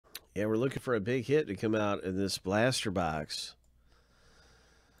Yeah, we're looking for a big hit to come out in this blaster box.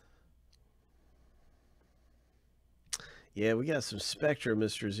 Yeah, we got some Spectra,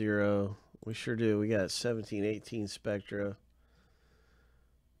 Mr. Zero. We sure do. We got 17, 18 Spectra.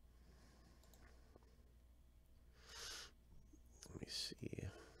 Let me see.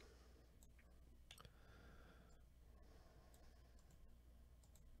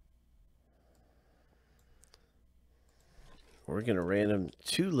 We're going to random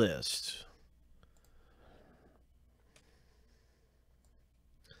 2 lists.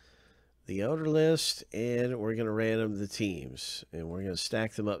 The owner list, and we're going to random the teams. And we're going to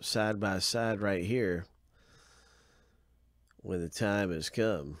stack them up side by side right here when the time has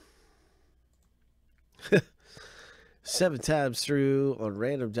come. 7 times through on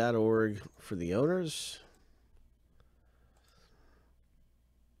random.org for the owners.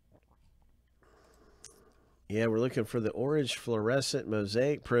 Yeah, we're looking for the orange fluorescent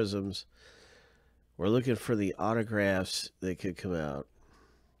mosaic prisms. We're looking for the autographs that could come out.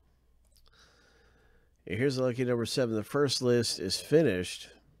 Here's the lucky number 7. The first list is finished.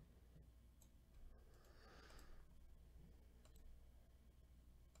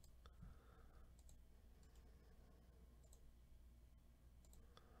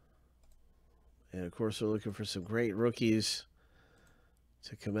 And of course, we're looking for some great rookies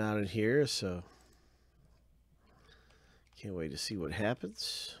to come out in here. So can't wait to see what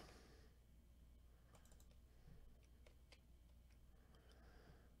happens.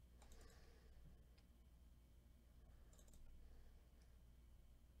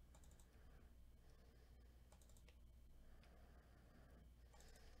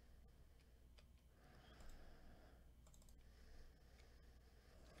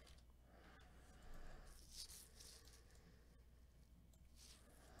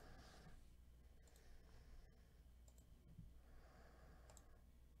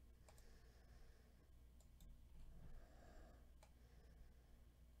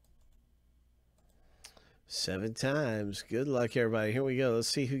 Seven times. Good luck, everybody. Here we go. Let's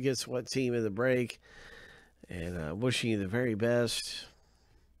see who gets what team in the break. And wishing you the very best.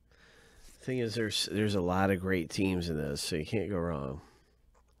 Thing is, there's a lot of great teams in this, so you can't go wrong.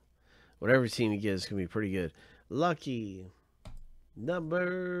 Whatever team you get is going to be pretty good. Lucky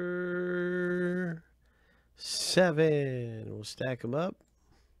number 7. We'll stack them up.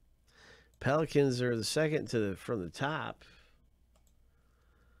 Pelicans are the second from the top.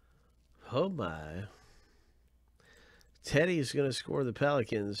 Oh, my. Teddy's going to score the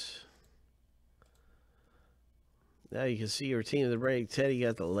Pelicans. Now you can see your team of the break. Teddy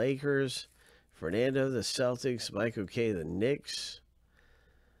got the Lakers. Fernando, the Celtics. Michael K, the Knicks.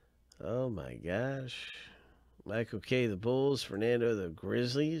 Oh, my gosh. Michael K, the Bulls. Fernando, the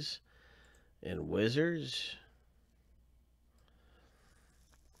Grizzlies and Wizards.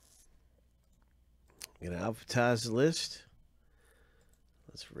 I'm going to alphabetize the list.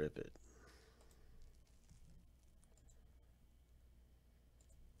 Let's rip it.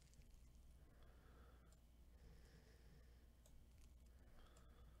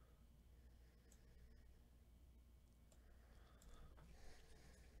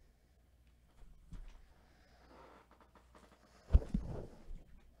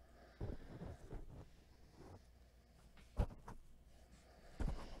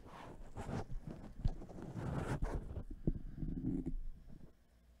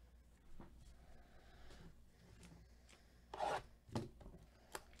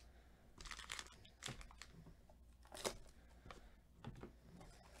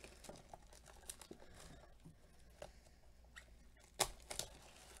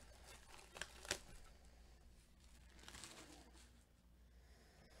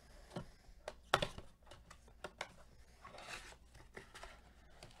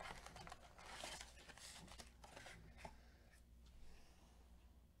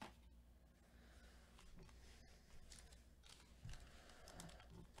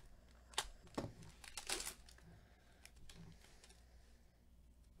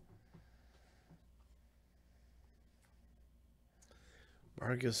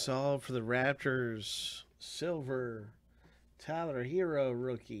 Gasol for the Raptors. Silver. Tyler Hero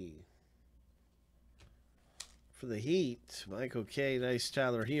rookie. For the Heat. Michael K. Nice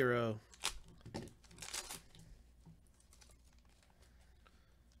Tyler Hero.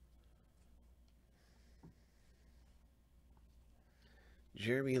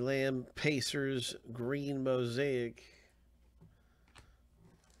 Jeremy Lamb Pacers green mosaic.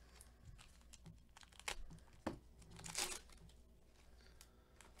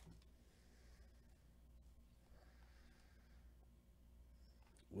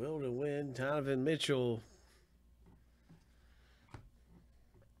 Will to win, Donovan Mitchell.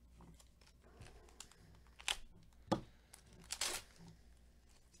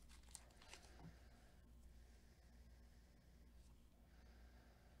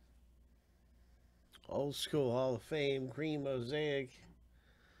 Old School Hall of Fame, green Mosaic.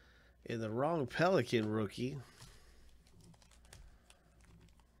 And the wrong Pelican rookie.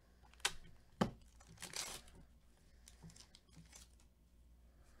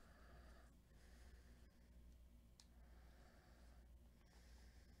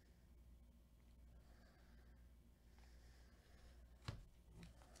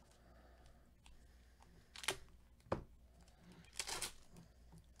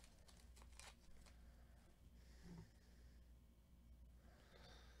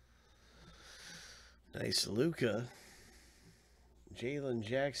 Nice Luka. Jalen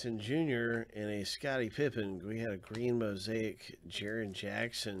Jackson Jr. and a Scottie Pippen. We had a green Mosaic Jaren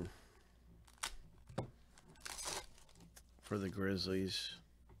Jackson for the Grizzlies.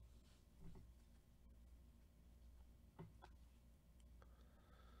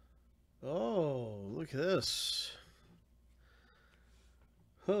 Oh, look at this.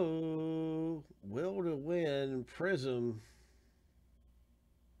 Oh, will to win Prism.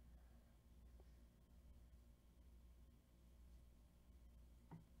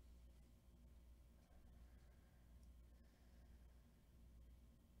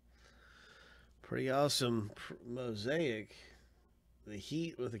 Pretty awesome Mosaic. The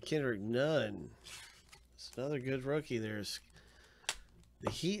Heat with a Kendrick Nunn. It's another good rookie. The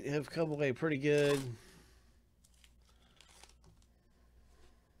Heat have come away pretty good.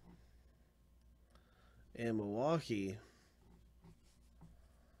 And Milwaukee.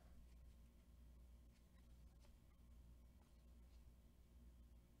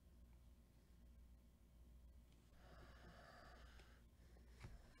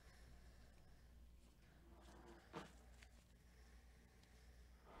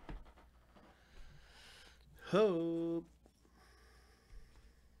 Hope.